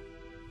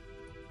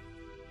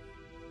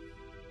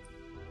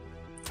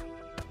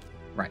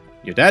 Right.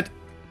 You're dead.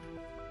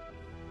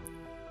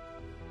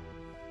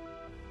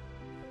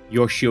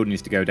 Your shield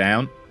needs to go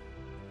down.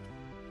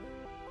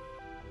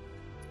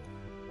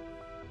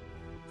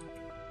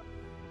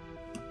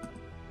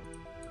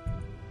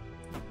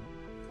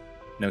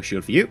 No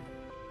shield for you.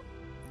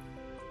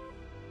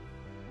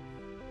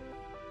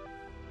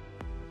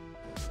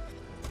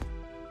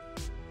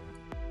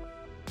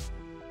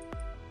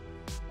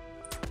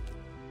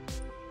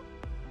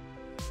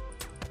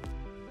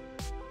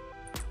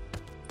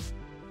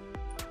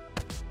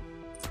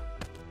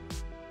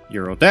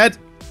 You're all dead.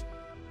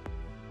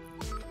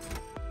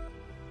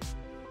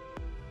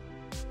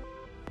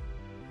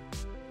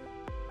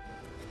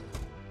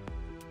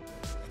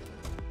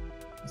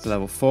 It's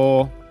level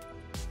 4.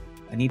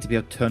 I need to be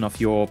able to turn off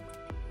your...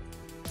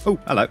 Oh,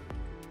 hello.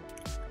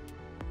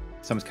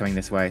 Someone's coming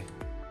this way.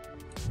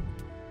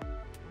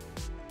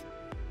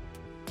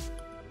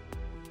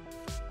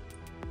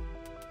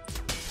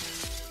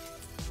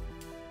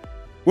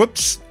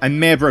 Whoops! I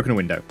may have broken a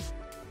window.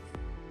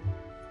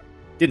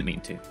 Didn't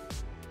mean to.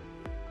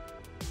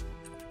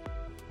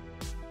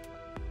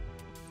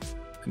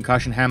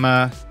 Concussion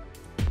hammer.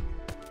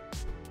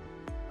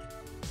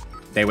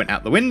 They went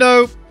out the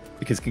window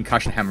because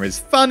concussion hammer is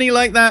funny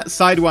like that.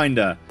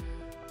 Sidewinder.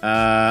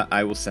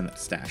 I will send that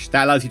to stash.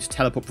 That allows you to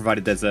teleport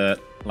provided there's a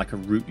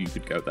route you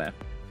could go there.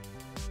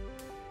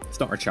 It's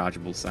not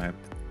rechargeable, so.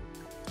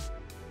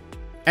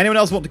 Anyone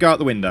else want to go out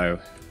the window?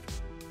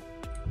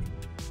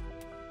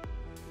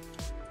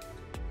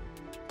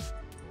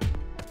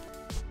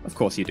 Of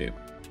course you do.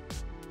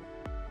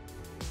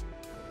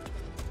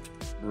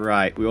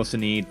 Right, we also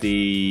need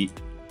the...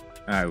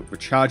 Oh,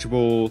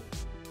 rechargeable...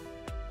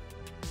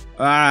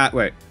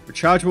 wait.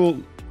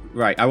 Rechargeable...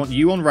 Right, I want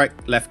you on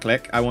left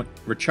click. I want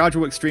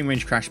rechargeable extreme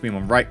range crash beam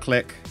on right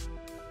click.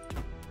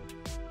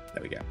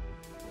 There we go.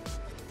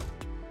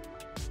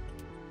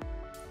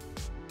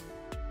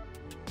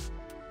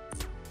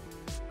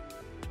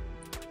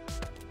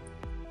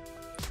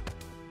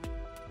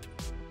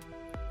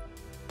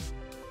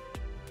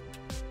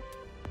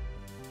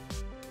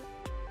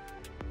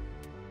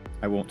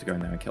 I want to go in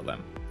there and kill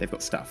them. They've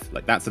got stuff.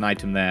 Like, that's an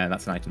item there,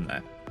 that's an item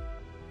there.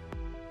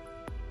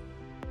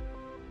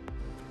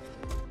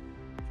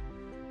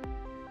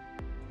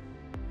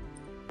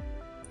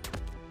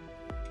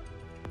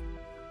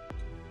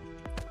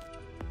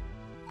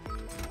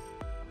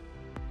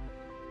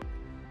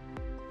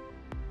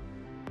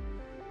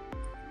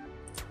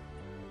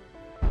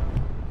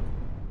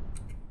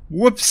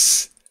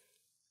 Whoops!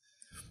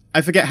 I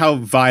forget how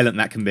violent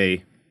that can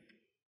be.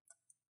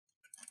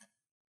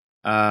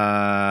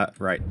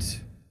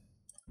 Right.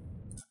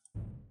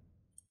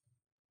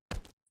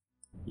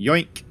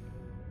 Yoink.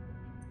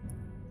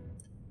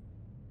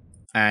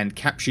 And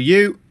capture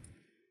you.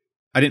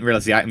 I didn't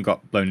realize the item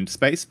got blown into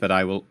space, but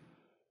I will...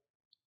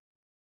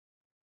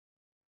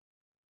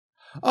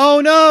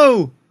 Oh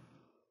no!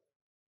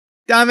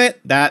 Damn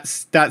it!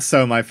 That's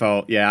so my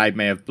fault. Yeah, I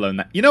may have blown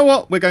that. You know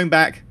what? We're going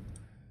back.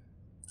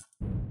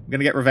 I'm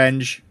gonna get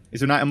revenge. Is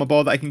there an item on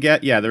board that I can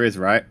get? Yeah, there is,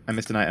 right? I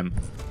missed an item.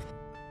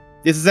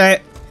 This is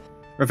it!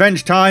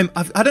 Revenge time!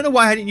 I don't know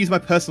why I didn't use my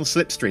personal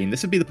slipstream.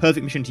 This would be the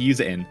perfect mission to use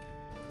it in.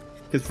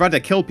 Because provided I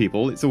kill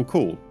people, it's all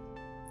cool.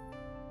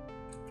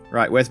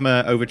 Right, where's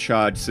my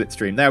overcharged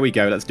slipstream? There we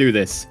go, let's do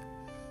this.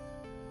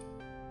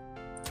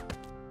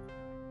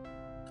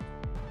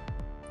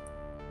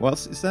 What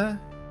else is there?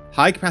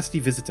 High capacity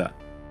visitor.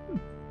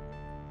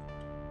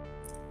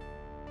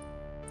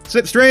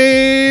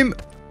 Slipstream!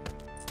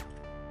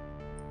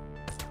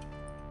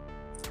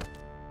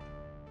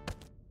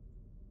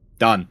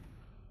 Done.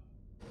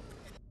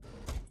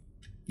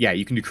 Yeah,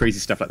 you can do crazy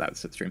stuff like that with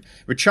slipstream.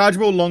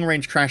 Rechargeable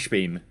long-range crash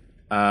beam.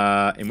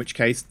 In which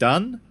case,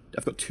 done.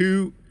 I've got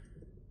two.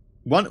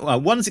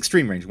 One's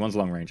extreme range, one's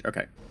long range.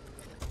 Okay.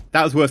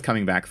 That was worth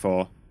coming back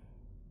for.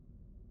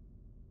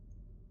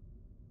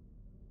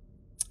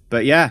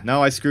 But yeah,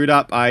 no, I screwed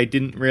up. I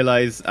didn't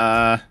realize...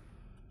 I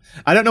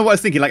don't know what I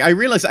was thinking. Like, I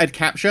realized I'd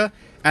capture,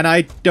 and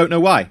I don't know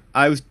why.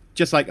 I was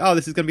just like, oh,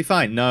 this is going to be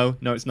fine. No,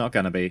 it's not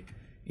going to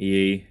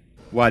be.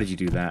 Why did you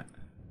do that?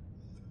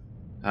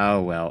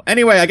 Oh, well.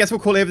 Anyway, I guess we'll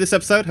call it over this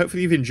episode.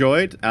 Hopefully you've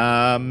enjoyed.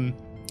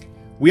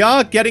 We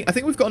are getting... I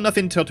think we've got enough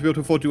intel to be able to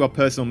afford to do our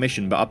personal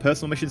mission, but our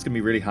personal mission is going to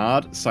be really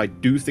hard, so I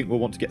do think we'll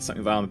want to get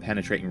something with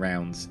armor-penetrating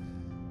rounds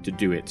to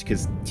do it,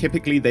 because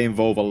typically they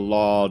involve a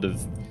lot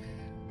of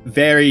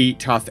very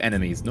tough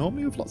enemies,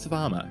 normally with lots of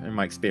armor, in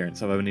my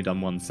experience. I've only done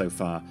one so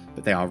far,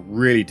 but they are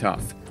really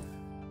tough.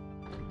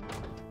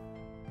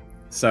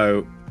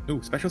 So...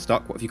 Ooh, special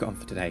stock. What have you got on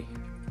for today?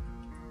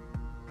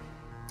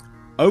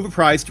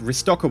 Overpriced,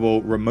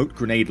 restockable remote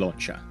grenade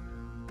launcher.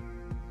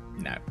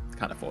 No,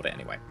 can't afford it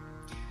anyway.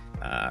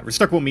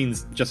 Restockable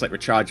means just like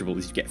rechargeable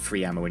is you get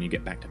free ammo when you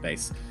get back to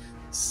base.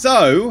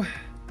 So,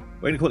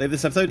 we're going to call it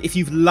this episode. If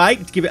you've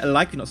liked, give it a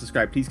like. If you're not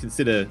subscribed, please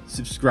consider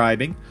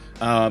subscribing.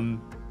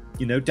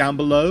 You know, down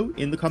below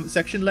in the comment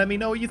section, let me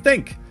know what you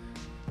think.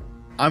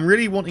 I'm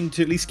really wanting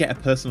to at least get a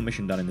personal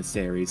mission done in this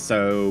series,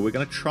 so we're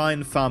going to try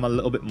and farm a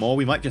little bit more.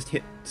 We might just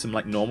hit some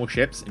like normal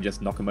ships and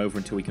just knock them over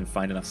until we can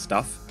find enough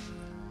stuff.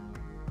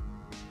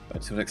 But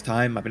until next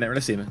time, I've been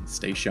EnterElysium.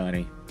 Stay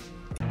shiny.